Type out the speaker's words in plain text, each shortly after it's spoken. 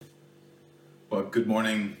Well, good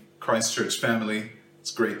morning, Christchurch family.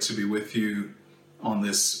 It's great to be with you on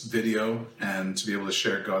this video and to be able to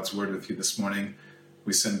share God's word with you this morning.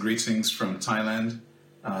 We send greetings from Thailand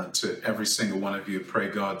to every single one of you. Pray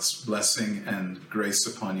God's blessing and grace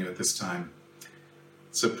upon you at this time.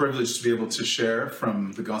 It's a privilege to be able to share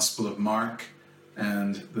from the Gospel of Mark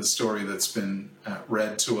and the story that's been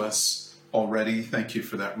read to us already. Thank you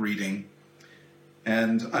for that reading.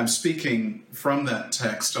 And I'm speaking from that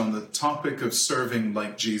text on the topic of serving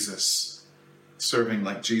like Jesus. Serving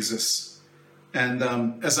like Jesus. And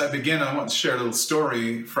as I begin, I want to share a little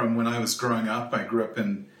story from when I was growing up. I grew up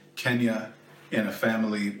in Kenya in a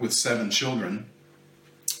family with 7 children.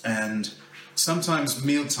 And sometimes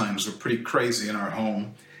meal times were pretty crazy in our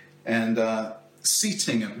home. And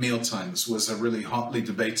seating at meal times was a really hotly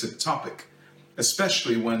debated topic,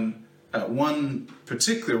 especially when one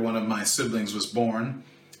of my siblings was born,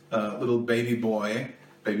 a little baby boy,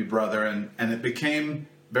 baby brother, and it became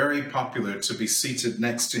very popular to be seated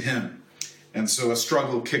next to him. And so a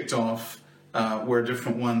struggle kicked off where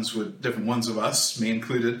different ones of us, me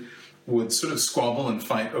included, would sort of squabble and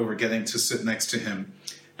fight over getting to sit next to him.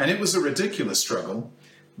 And it was a ridiculous struggle,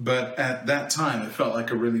 but at that time it felt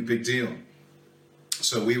like a really big deal.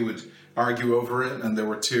 So we would argue over it, and there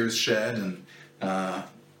were tears shed, and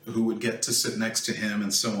who would get to sit next to him,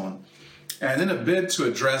 and so on. And in a bid to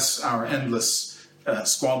address our endless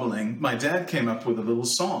squabbling, my dad came up with a little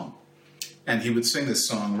song. And he would sing this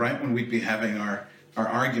song right when we'd be having our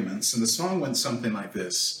arguments. And the song went something like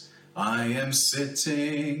this. I am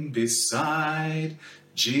sitting beside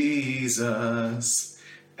Jesus.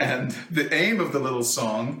 And the aim of the little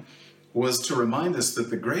song was to remind us that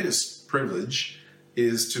the greatest privilege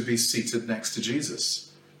is to be seated next to Jesus,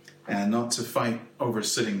 and not to fight over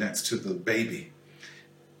sitting next to the baby.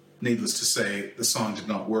 Needless to say, the song did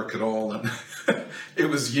not work at all, and it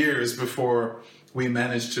was years before we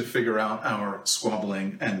managed to figure out our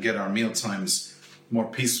squabbling and get our meal times more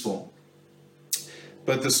peaceful.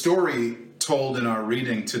 But the story told in our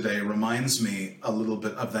reading today reminds me a little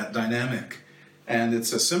bit of that dynamic, and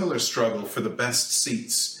it's a similar struggle for the best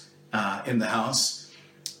seats in the house.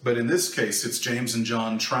 But in this case, it's James and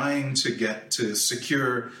John trying to get to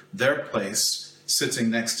secure their place sitting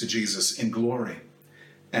next to Jesus in glory.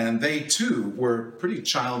 And they too were pretty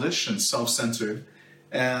childish and self-centered,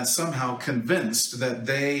 and somehow convinced that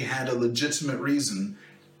they had a legitimate reason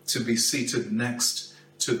to be seated next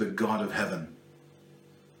to the God of heaven.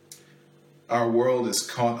 Our world is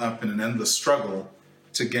caught up in an endless struggle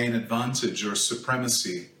to gain advantage or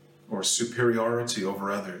supremacy or superiority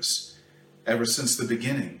over others. Ever since the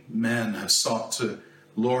beginning, men have sought to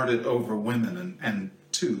lord it over women, and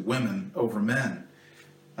too, women over men.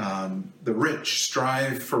 The rich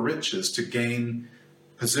strive for riches to gain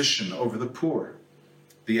position over the poor.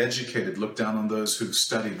 The educated look down on those who've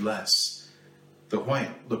studied less. The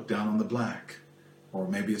white look down on the black. Or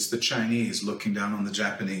maybe it's the Chinese looking down on the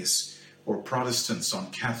Japanese. Or Protestants on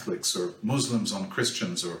Catholics, or Muslims on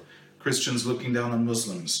Christians, or Christians looking down on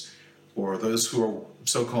Muslims. Or those who are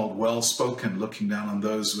so-called well-spoken looking down on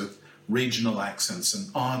those with regional accents, and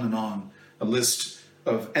on, a list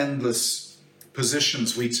of endless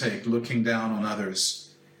positions we take looking down on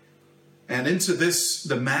others. And into this,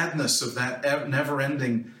 the madness of that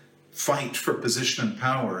never-ending fight for position and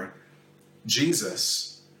power,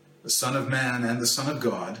 Jesus, the Son of Man and the Son of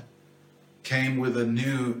God, came with a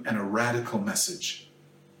new and a radical message.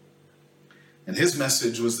 And his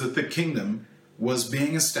message was that the kingdom was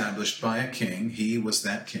being established by a king, he was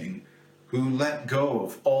that king, who let go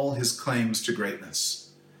of all his claims to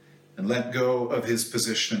greatness and let go of his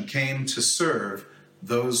position and came to serve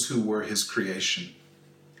those who were his creation.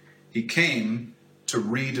 He came to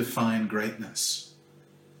redefine greatness.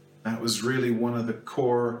 That was really one of the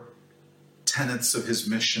core tenets of his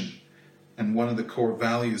mission and one of the core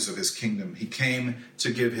values of his kingdom. He came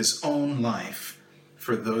to give his own life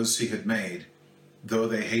for those he had made, though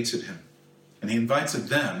they hated him. And he invited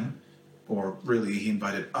them, or really he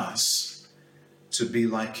invited us, to be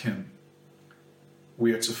like him.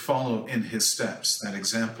 We are to follow in his steps, that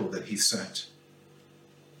example that he set.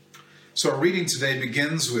 So our reading today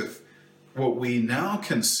begins with what we now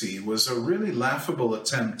can see was a really laughable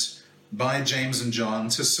attempt by James and John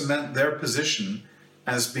to cement their position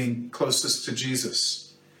as being closest to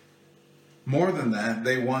Jesus. More than that,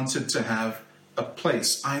 they wanted to have a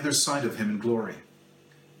place either side of him in glory.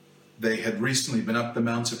 They had recently been up the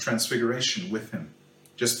Mount of Transfiguration with him,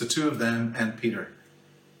 just the two of them and Peter.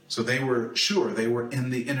 So they were sure they were in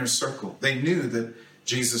the inner circle. They knew that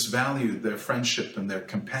Jesus valued their friendship and their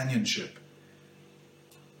companionship.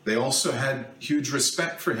 They also had huge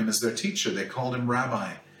respect for him as their teacher. They called him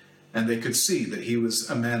Rabbi. and they could see that he was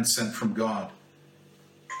a man sent from God.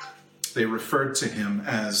 They referred to him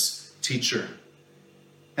as teacher.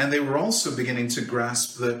 And they were also beginning to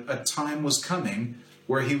grasp that a time was coming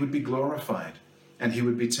where he would be glorified and he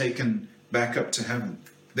would be taken back up to heaven.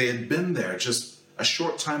 They had been there just a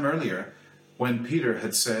short time earlier when Peter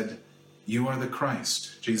had said, "You are the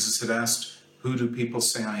Christ." Jesus had asked, "Who do people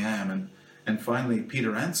say I am?" And finally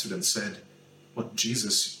Peter answered and said, "Well,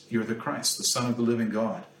 Jesus, you're the Christ, the Son of the living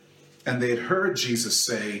God." And they had heard Jesus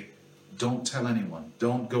say, "Don't tell anyone.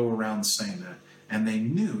 Don't go around saying that." And they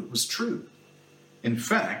knew it was true. In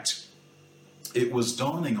fact, it was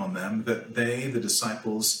dawning on them that they, the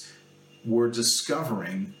disciples, were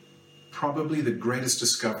discovering probably the greatest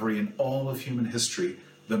discovery in all of human history.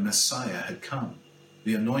 The Messiah had come,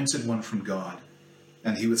 the anointed one from God,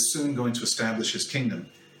 and he was soon going to establish his kingdom.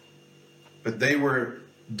 But they were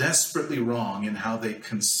desperately wrong in how they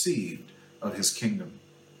conceived of his kingdom.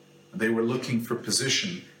 They were looking for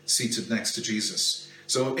position seated next to Jesus.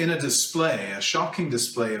 So in a display, a shocking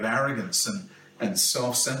display of arrogance and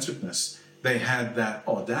self-centeredness, they had that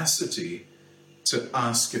audacity to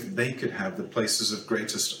ask if they could have the places of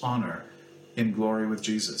greatest honor in glory with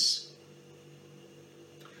Jesus.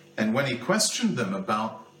 And when he questioned them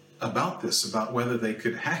about this, about whether they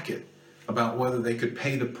could hack it, about whether they could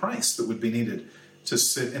pay the price that would be needed to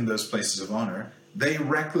sit in those places of honor, they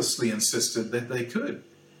recklessly insisted that they could.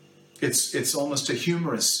 It's almost a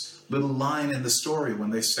humorous little line in the story when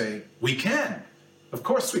they say, "We can. Of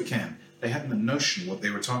course we can." They hadn't a notion what they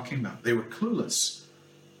were talking about. They were clueless.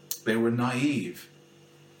 They were naive.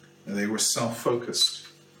 They were self-focused.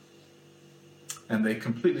 And they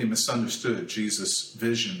completely misunderstood Jesus'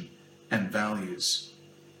 vision and values.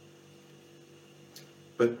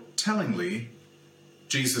 But tellingly,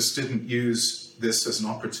 Jesus didn't use this as an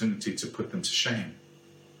opportunity to put them to shame.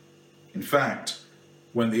 In fact,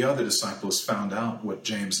 when the other disciples found out what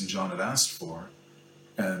James and John had asked for,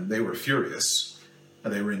 and they were furious,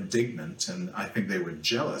 they were indignant, and I think they were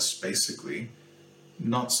jealous, basically,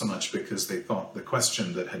 not so much because they thought the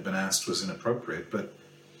question that had been asked was inappropriate, but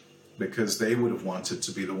because they would have wanted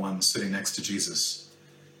to be the ones sitting next to Jesus.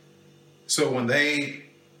 So when they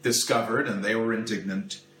discovered and they were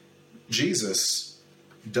indignant, Jesus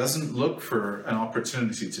doesn't look for an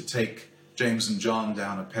opportunity to take James and John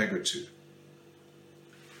down a peg or two.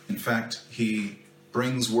 In fact, he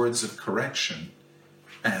brings words of correction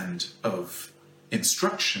and of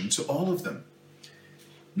instruction to all of them,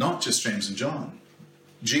 not just James and John.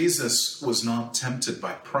 Jesus was not tempted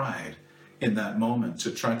by pride in that moment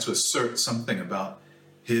to try to assert something about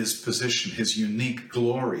his position, his unique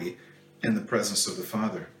glory in the presence of the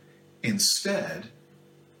Father. Instead,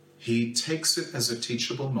 he takes it as a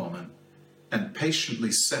teachable moment and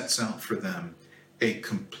patiently sets out for them a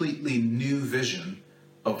completely new vision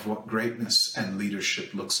of what greatness and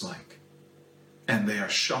leadership looks like. And they are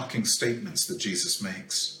shocking statements that Jesus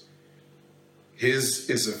makes. His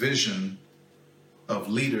is a vision of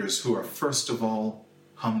leaders who are first of all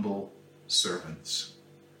humble servants.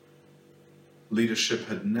 Leadership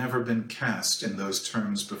had never been cast in those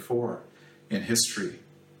terms before in history.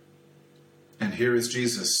 And here is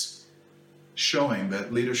Jesus showing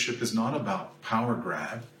that leadership is not about power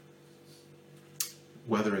grab,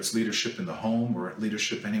 whether it's leadership in the home or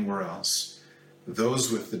leadership anywhere else.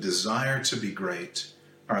 Those with the desire to be great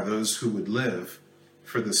are those who would live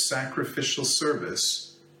for the sacrificial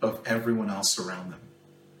service of everyone else around them.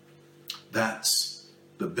 That's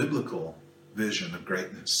the biblical vision of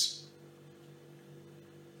greatness.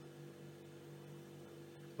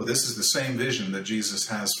 Well, this is the same vision that Jesus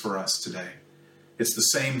has for us today. It's the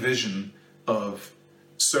same vision of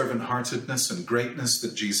servant-heartedness and greatness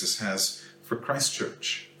that Jesus has for Christ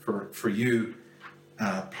Church, for you,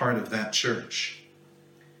 part of that church.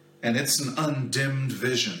 And it's an undimmed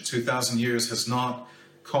vision. 2,000 years has not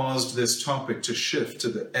caused this topic to shift to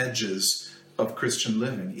the edges of Christian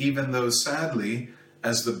living, even though sadly,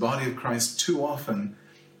 as the body of Christ, too often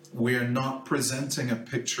we are not presenting a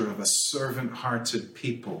picture of a servant-hearted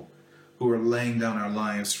people who are laying down our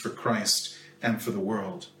lives for Christ and for the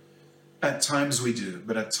world. At times we do,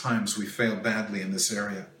 but at times we fail badly in this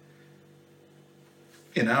area.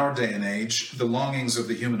 In our day and age, the longings of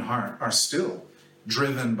the human heart are still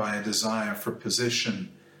driven by a desire for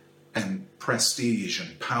position and prestige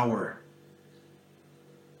and power.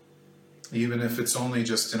 Even if it's only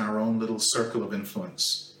just in our own little circle of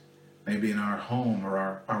influence, maybe in our home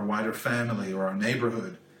or our wider family or our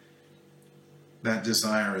neighborhood, that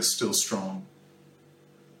desire is still strong.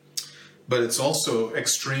 But it's also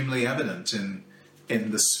extremely evident in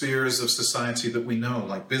the spheres of society that we know,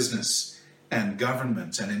 like business and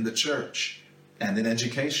government and in the church. and in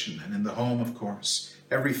education and in the home, of course.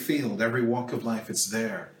 Every field, every walk of life, it's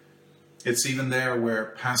there. It's even there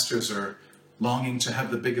where pastors are longing to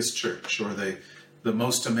have the biggest church or the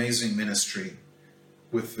most amazing ministry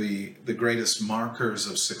with the greatest markers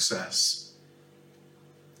of success.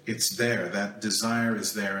 It's there. That desire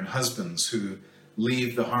is there in husbands who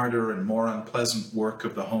leave the harder and more unpleasant work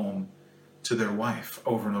of the home to their wife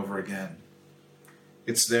over and over again.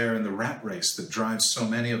 It's there in the rat race that drives so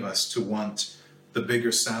many of us to want the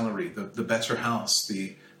bigger salary, the better house,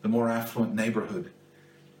 the more affluent neighborhood.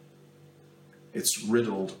 It's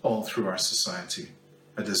riddled all through our society.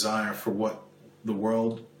 A desire for what the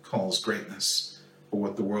world calls greatness, or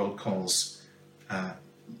what the world calls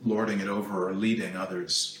lording it over or leading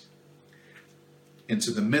others.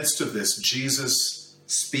 Into the midst of this, Jesus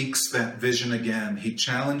speaks that vision again. He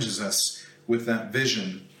challenges us with that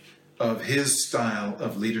vision of his style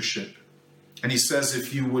of leadership. And he says,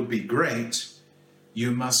 if you would be great,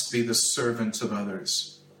 you must be the servant of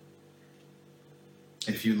others.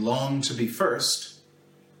 If you long to be first,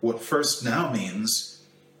 what first now means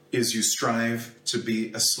is you strive to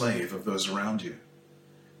be a slave of those around you.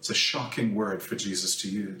 It's a shocking word for Jesus to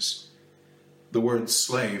use. The word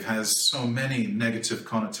slave has so many negative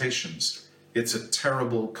connotations. It's a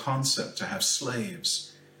terrible concept to have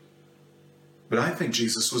slaves. But I think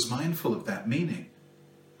Jesus was mindful of that meaning.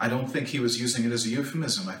 I don't think he was using it as a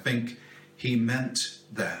euphemism. I think he meant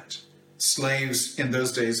that. Slaves in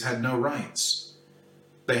those days had no rights.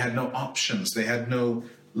 They had no options. They had no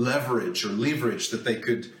leverage or leverage that they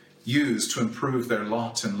could use to improve their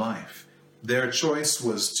lot in life. Their choice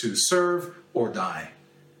was to serve or die.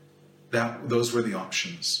 Those were the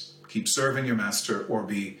options. Keep serving your master or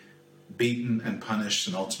be beaten and punished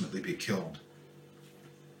and ultimately be killed.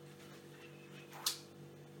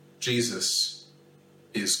 Jesus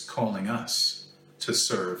is calling us to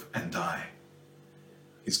serve and die.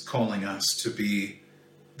 He's calling us to be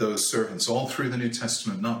those servants all through the New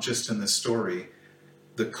Testament, not just in this story.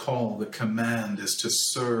 The call, the command is to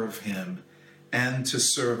serve him and to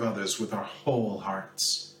serve others with our whole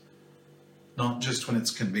hearts, not just when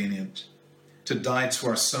it's convenient. To die to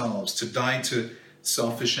ourselves, to die to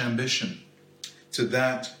selfish ambition, to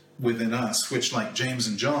that within us, which, like James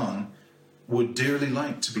and John, would dearly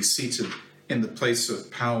like to be seated in the place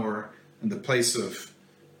of power and the place of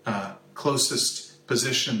closest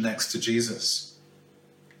position next to Jesus.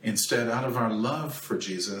 Instead, out of our love for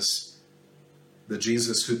Jesus, the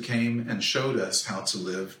Jesus who came and showed us how to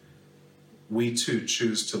live, we too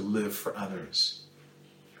choose to live for others,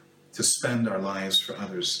 to spend our lives for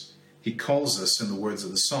others. He calls us, in the words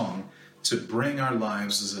of the song, to bring our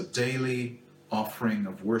lives as a daily offering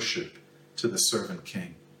of worship to the servant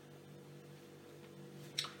king.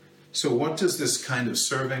 So what does this kind of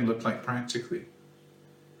serving look like practically?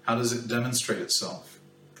 How does it demonstrate itself?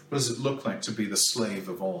 What does it look like to be the slave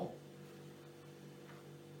of all?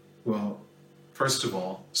 Well, first of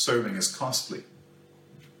all, serving is costly.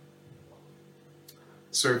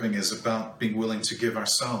 Serving is about being willing to give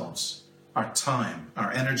ourselves, our time,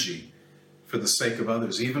 our energy for the sake of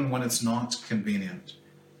others, even when it's not convenient.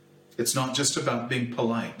 It's not just about being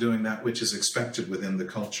polite, doing that which is expected within the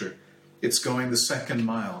culture. It's going the second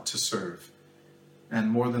mile to serve. And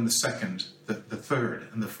more than the second, the third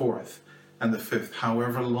and the fourth and the fifth,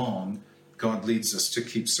 however long God leads us to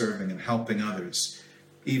keep serving and helping others,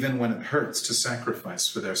 even when it hurts to sacrifice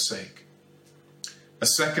for their sake. A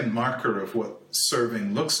second marker of what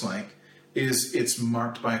serving looks like is it's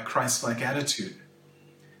marked by a Christ-like attitude.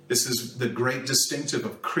 This is the great distinctive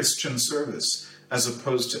of Christian service as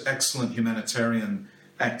opposed to excellent humanitarian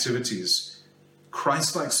activities.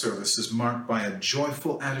 Christ-like service is marked by a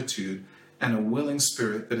joyful attitude and a willing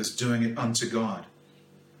spirit that is doing it unto God.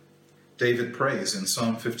 David prays in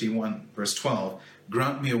Psalm 51, verse 12,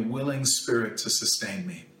 "Grant me a willing spirit to sustain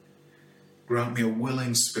me." Grant me a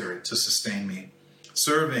willing spirit to sustain me.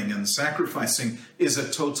 Serving and sacrificing is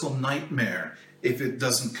a total nightmare if it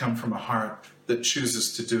doesn't come from a heart that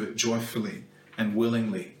chooses to do it joyfully and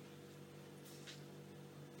willingly.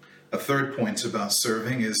 A third point about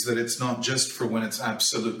serving is that it's not just for when it's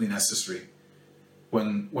absolutely necessary.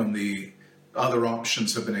 When the other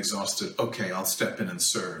options have been exhausted, okay, I'll step in and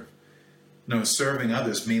serve. No, serving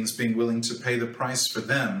others means being willing to pay the price for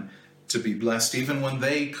them to be blessed, even when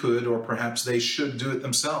they could or perhaps they should do it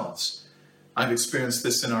themselves. I've experienced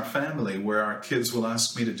this in our family where our kids will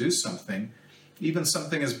ask me to do something, even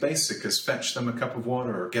something as basic as fetch them a cup of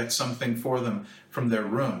water or get something for them from their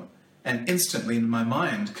room. And instantly in my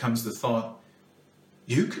mind comes the thought,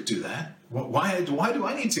 you could do that. Why do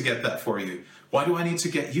I need to get that for you? Why do I need to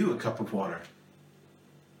get you a cup of water?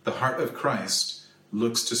 The heart of Christ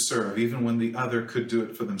looks to serve, even when the other could do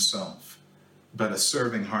it for themselves. But a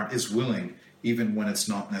serving heart is willing, even when it's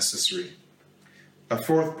not necessary. A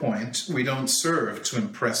fourth point, we don't serve to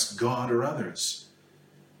impress God or others.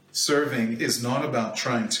 Serving is not about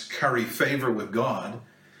trying to curry favor with God,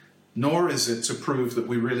 nor is it to prove that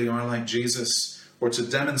we really are like Jesus or to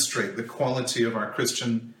demonstrate the quality of our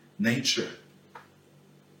Christian nature.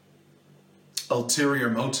 Ulterior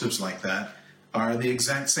motives like that are the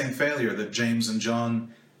exact same failure that James and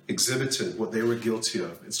John exhibited, what they were guilty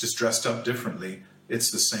of. It's just dressed up differently.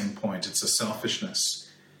 It's the same point. It's a selfishness.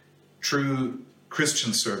 True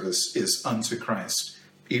Christian service is unto Christ,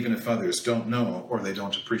 even if others don't know or they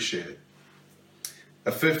don't appreciate it.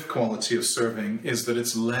 A fifth quality of serving is that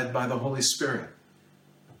it's led by the Holy Spirit.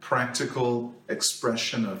 A practical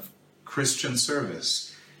expression of Christian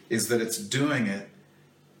service is that it's doing it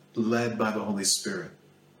led by the Holy Spirit.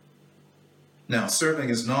 Now, serving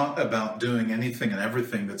is not about doing anything and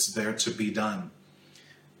everything that's there to be done,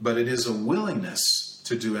 but it is a willingness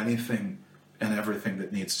to do anything and everything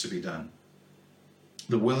that needs to be done.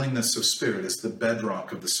 The willingness of spirit is the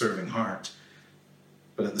bedrock of the serving heart.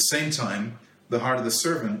 But at the same time, the heart of the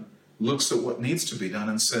servant looks at what needs to be done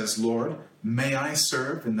and says, Lord, may I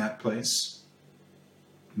serve in that place?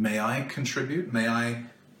 May I contribute? May I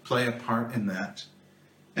play a part in that?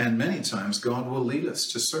 And many times God will lead us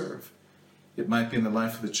to serve. It might be in the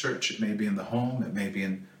life of the church. It may be in the home. It may be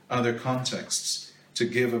in other contexts, to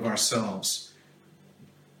give of ourselves.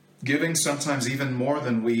 Giving sometimes even more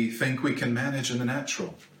than we think we can manage in the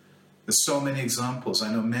natural. There's so many examples.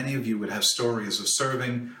 I know many of you would have stories of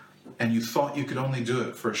serving and you thought you could only do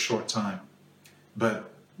it for a short time.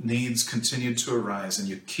 But needs continued to arise and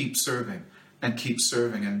you keep serving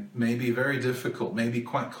and maybe very difficult, maybe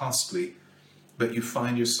quite costly, but you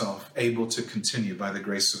find yourself able to continue by the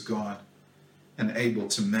grace of God and able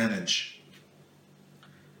to manage.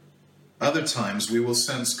 Other times we will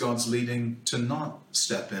sense God's leading to not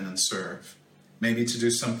step in and serve, maybe to do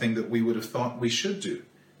something that we would have thought we should do.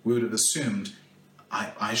 We would have assumed,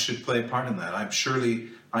 I should play a part in that. Surely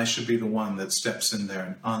I should be the one that steps in there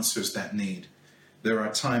and answers that need. There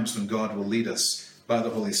are times when God will lead us by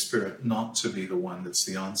the Holy Spirit not to be the one that's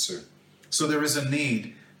the answer. So there is a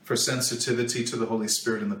need for sensitivity to the Holy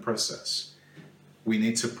Spirit in the process. We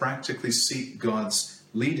need to practically seek God's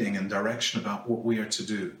leading and direction about what we are to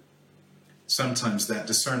do. Sometimes that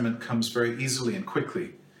discernment comes very easily and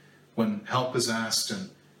quickly when help is asked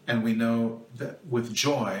and we know that with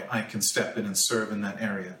joy I can step in and serve in that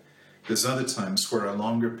area. There's other times where a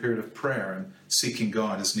longer period of prayer and seeking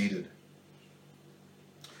God is needed.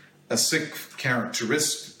 A sixth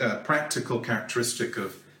practical characteristic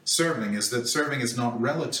of serving is that serving is not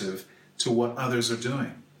relative to what others are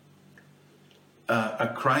doing.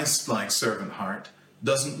 A Christ-like servant heart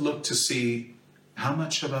doesn't look to see how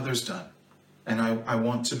much have others done. And I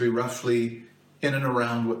want to be roughly in and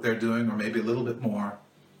around what they're doing, or maybe a little bit more.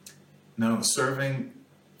 No, serving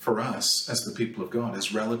for us as the people of God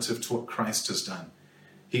is relative to what Christ has done.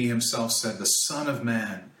 He himself said, the Son of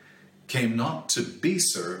Man came not to be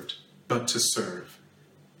served, but to serve.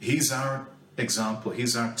 He's our example.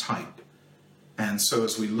 He's our type. And so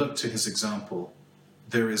as we look to his example,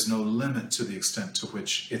 there is no limit to the extent to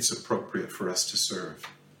which it's appropriate for us to serve.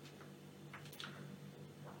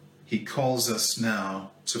 He calls us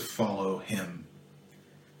now to follow him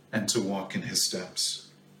and to walk in his steps.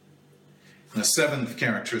 And the seventh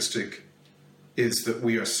characteristic is that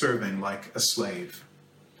we are serving like a slave.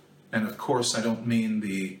 And of course, I don't mean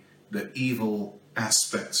the evil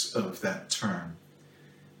aspects of that term.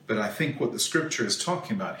 But I think what the scripture is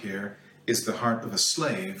talking about here is the heart of a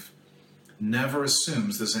slave never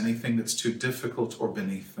assumes there's anything that's too difficult or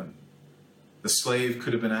beneath them. The slave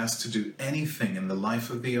could have been asked to do anything in the life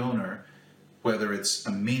of the owner, whether it's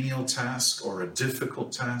a menial task or a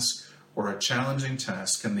difficult task or a challenging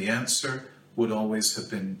task, and the answer would always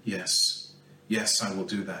have been yes. Yes, I will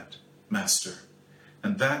do that, Master.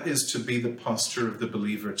 And that is to be the posture of the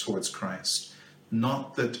believer towards Christ.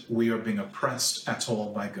 Not that we are being oppressed at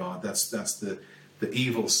all by God. That's the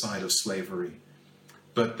evil side of slavery.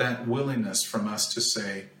 But that willingness from us to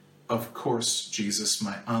say, of course, Jesus,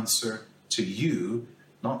 my answer to you,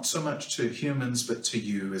 not so much to humans, but to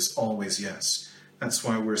you, is always yes. That's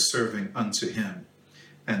why we're serving unto him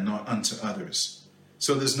and not unto others.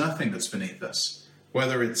 So there's nothing that's beneath us.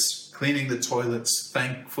 Whether it's cleaning the toilets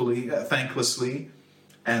thanklessly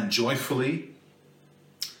and joyfully,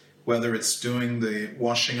 whether it's doing the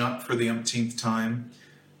washing up for the umpteenth time,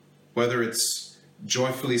 whether it's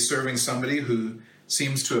joyfully serving somebody who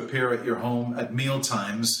seems to appear at your home at meal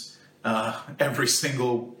times every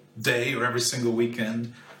single day or every single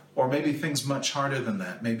weekend, Or maybe things much harder than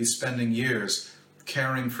that. Maybe spending years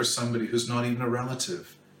caring for somebody who's not even a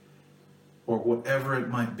relative. Or whatever it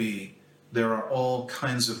might be, there are all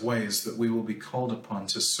kinds of ways that we will be called upon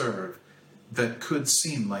to serve that could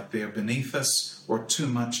seem like they are beneath us or too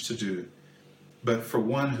much to do. But for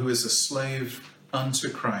one who is a slave unto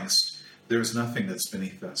Christ, there is nothing that's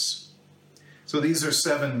beneath us. So these are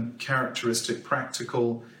 7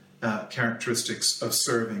 practical characteristics of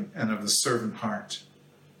serving and of the servant heart.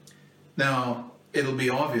 Now, it'll be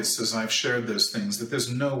obvious as I've shared those things that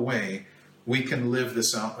there's no way we can live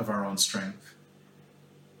this out of our own strength.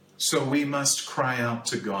 So we must cry out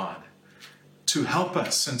to God to help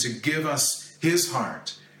us and to give us his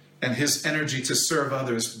heart and his energy to serve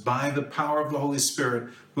others by the power of the Holy Spirit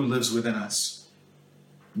who lives within us.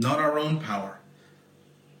 Not our own power.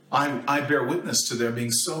 I bear witness to there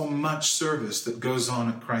being so much service that goes on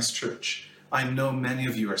at Christ Church. I know many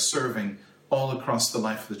of you are serving all across the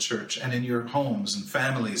life of the church and in your homes and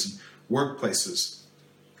families and workplaces.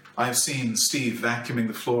 I've seen Steve vacuuming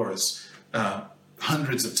the floors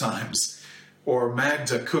hundreds of times, or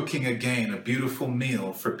Magda cooking again a beautiful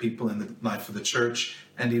meal for people in the life of the church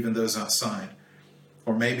and even those outside.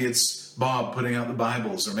 Or maybe it's Bob putting out the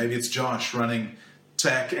Bibles, or maybe it's Josh running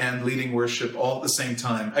tech and leading worship all at the same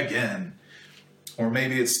time again. Or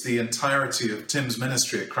maybe it's the entirety of Tim's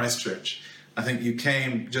ministry at Christ Church. I think you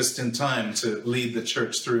came just in time to lead the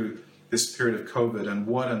church through this period of COVID, and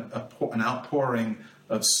what an outpouring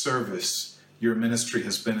of service your ministry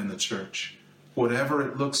has been in the church. Whatever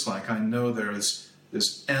it looks like, I know there is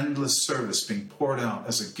this endless service being poured out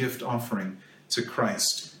as a gift offering to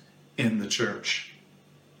Christ in the church.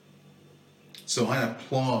 So I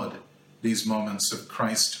applaud these moments of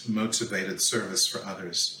Christ-motivated service for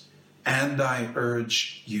others. And I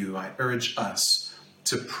urge us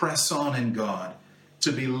to press on in God,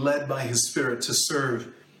 to be led by his Spirit to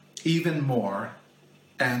serve even more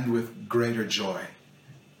and with greater joy,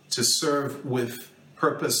 to serve with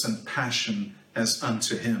purpose and passion as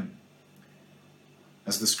unto him.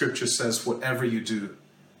 As the scripture says, whatever you do,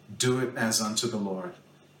 do it as unto the Lord,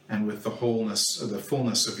 and with the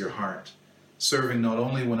fullness of your heart, serving not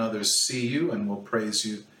only when others see you and will praise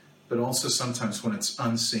you, but also sometimes when it's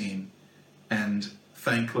unseen and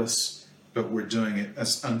thankless, but we're doing it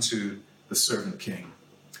as unto the servant king.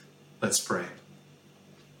 Let's pray.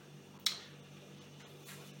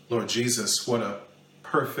 Lord Jesus, what a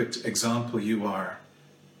perfect example you are.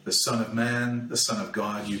 The Son of Man, the Son of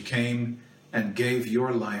God, you came and gave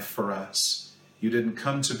your life for us. You didn't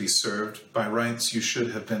come to be served. By rights, you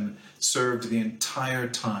should have been served the entire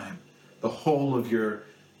time. The whole of your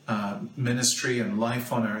ministry and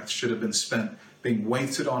life on earth should have been spent being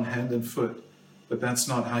waited on hand and foot, but that's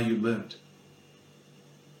not how you lived.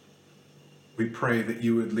 We pray that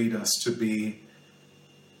you would lead us to be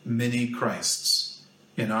mini Christs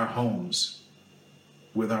in our homes,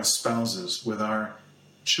 with our spouses, with our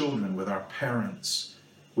children, with our parents,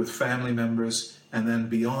 with family members, and then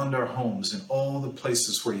beyond our homes in all the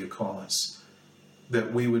places where you call us,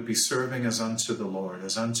 that we would be serving as unto the Lord,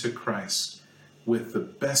 as unto Christ, with the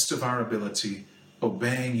best of our ability,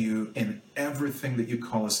 obeying you in everything that you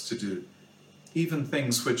call us to do, even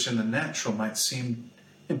things which in the natural might seem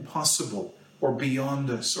impossible or beyond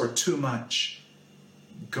us or too much.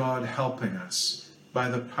 God helping us by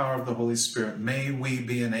the power of the Holy Spirit, may we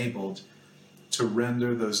be enabled to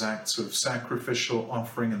render those acts of sacrificial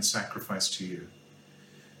offering and sacrifice to you.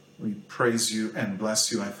 We praise you and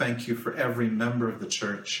bless you. I thank you for every member of the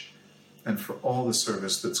church and for all the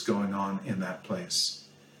service that's going on in that place.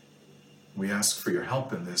 We ask for your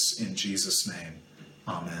help in this in Jesus' name.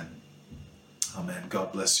 Amen. Amen.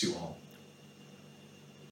 God bless you all.